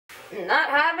not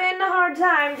having a hard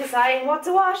time deciding what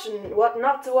to wash and what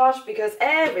not to wash because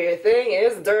everything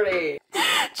is dirty.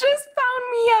 Just found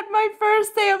me at my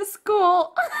first day of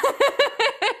school.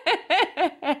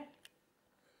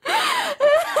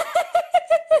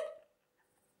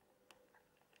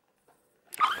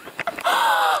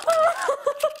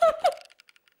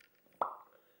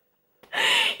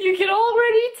 You can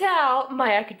already tell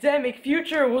my academic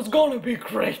future was gonna be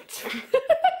great.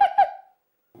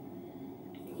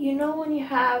 You know when you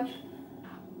have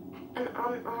an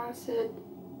unanswered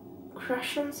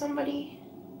crush on somebody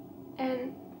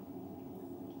and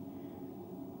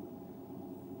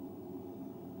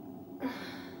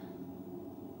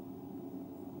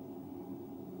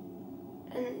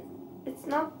it's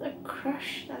not the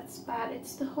crush that's bad,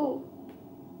 it's the hope.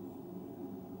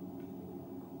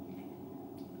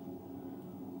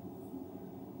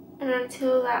 And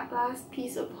until that last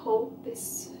piece of hope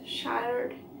is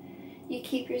shattered, you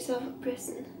keep yourself a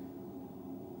prison.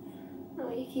 No,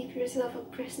 you keep yourself a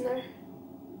prisoner.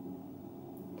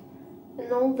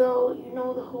 And although you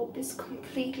know the hope is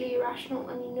completely irrational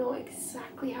and you know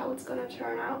exactly how it's gonna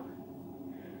turn out,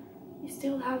 you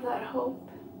still have that hope.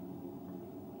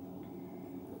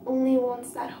 Only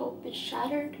once that hope is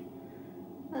shattered,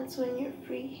 that's when you're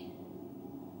free.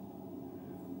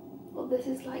 Well, this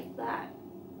is like that.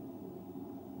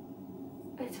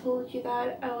 I told you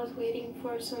that I was waiting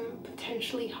for some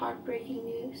potentially heartbreaking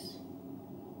news.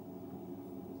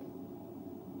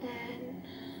 And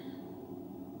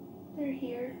they're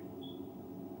here.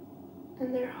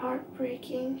 And they're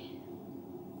heartbreaking.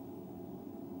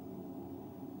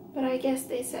 But I guess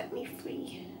they set me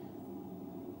free.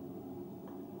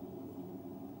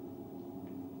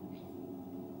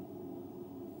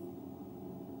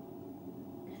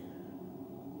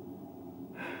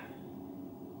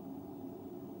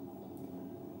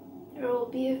 There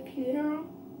will be a funeral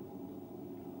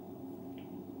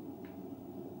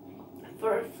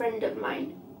for a friend of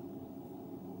mine.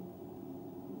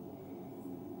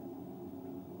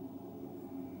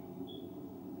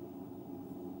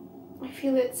 I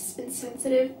feel it's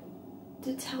insensitive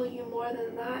to tell you more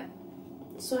than that,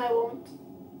 so I won't.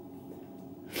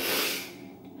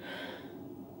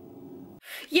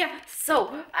 Yeah,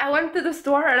 so I went to the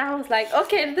store and I was like,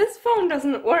 okay, this phone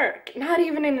doesn't work, not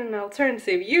even in an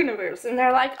alternative universe. And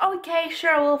they're like, okay,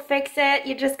 sure, we'll fix it.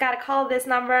 You just gotta call this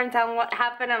number and tell them what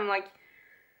happened. I'm like,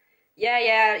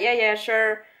 yeah,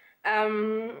 sure.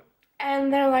 And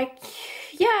they're like,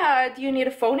 yeah, do you need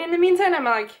a phone in the meantime? I'm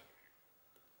like,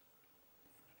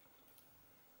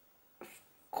 of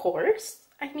course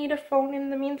I need a phone in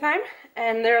the meantime.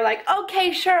 And they're like,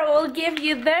 okay, sure, we'll give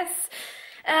you this.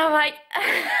 And I'm like,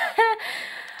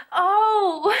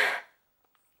 oh,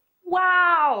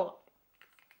 wow,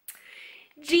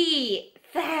 gee,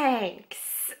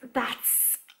 thanks,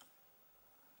 that's,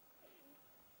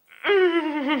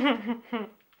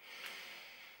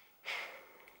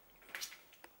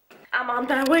 I'm on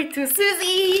my way to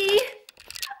Susie,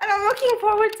 and I'm looking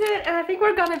forward to it, and I think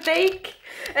we're gonna bake,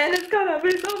 and it's gonna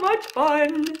be so much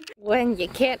fun. When you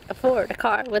can't afford a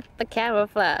car with the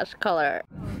camouflage color.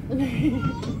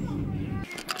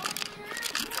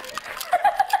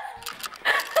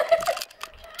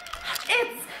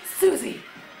 It's Susie!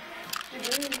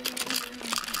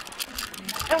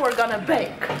 And we're gonna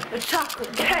bake the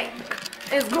chocolate cake.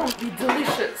 It's gonna be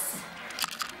delicious.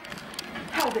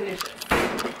 How delicious?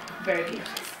 Very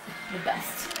delicious. The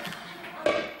best.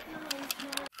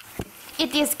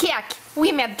 It is cake.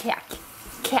 We made cake.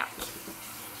 Cake.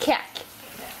 Cake.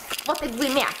 What did we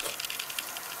make?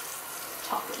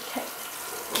 Chocolate cake.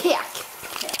 Cake.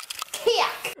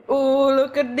 Cake. Oh,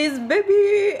 look at this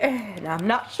baby! And I'm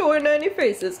not showing any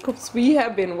faces because we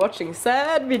have been watching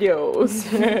sad videos.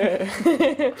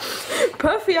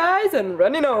 Puffy eyes and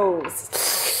runny nose.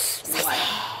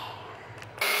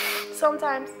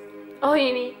 Sometimes all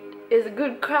you need is a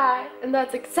good cry, and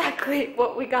that's exactly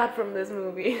what we got from this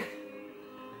movie.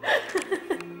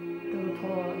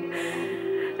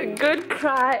 A good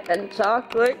cry and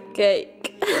chocolate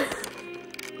cake.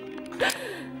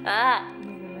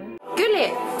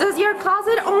 Gully, does your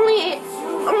closet only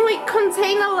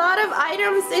contain a lot of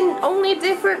items in only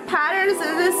different patterns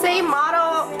and the same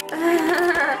model?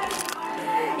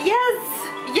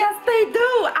 Yes, they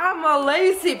do. I'm a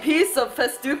lazy piece of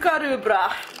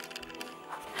festukarubra.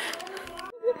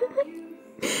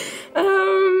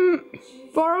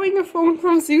 Borrowing a phone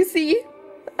from Susie,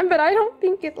 but I don't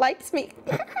think it likes me.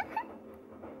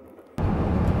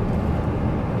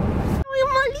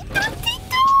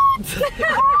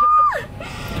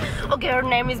 Okay, her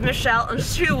name is Michelle, and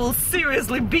she will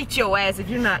seriously beat your ass if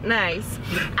you're not nice.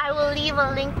 I will leave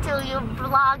a link to your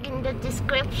blog in the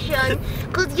description,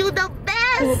 cause you're the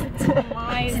best.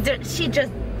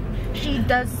 She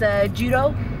does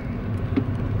judo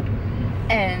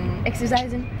and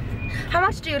exercising. How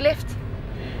much do you lift?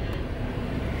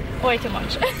 Way too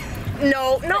much.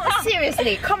 No,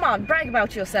 seriously. Come on, brag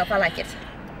about yourself. I like it.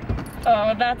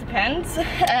 Oh, that depends.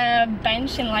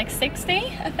 Benching like 60,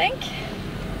 I think.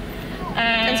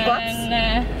 And squats?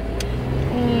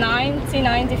 90,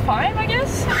 95, I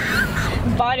guess.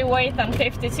 Body weight, I'm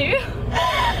 52.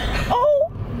 Oh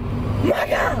my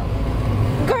god!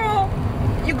 Girl,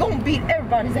 you're gonna beat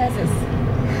everybody's asses.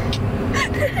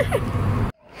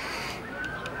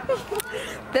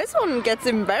 This one gets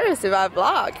embarrassed if I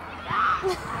vlog.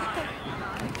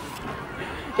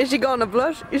 Is she gonna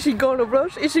blush? Is she gonna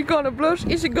blush? Is she gonna blush?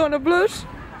 Is she gonna blush?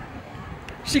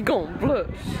 She gonna blush.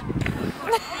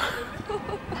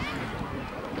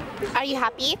 Are you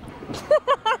happy?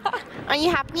 Are you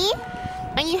happy?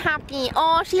 Are you happy?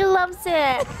 Oh, she loves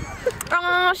it.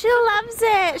 Oh, she loves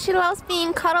it. She loves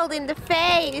being cuddled in the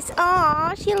face.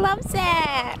 Oh, she loves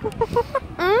it.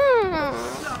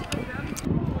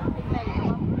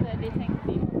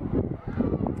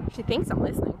 She thinks I'm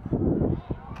listening.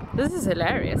 This is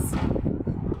hilarious.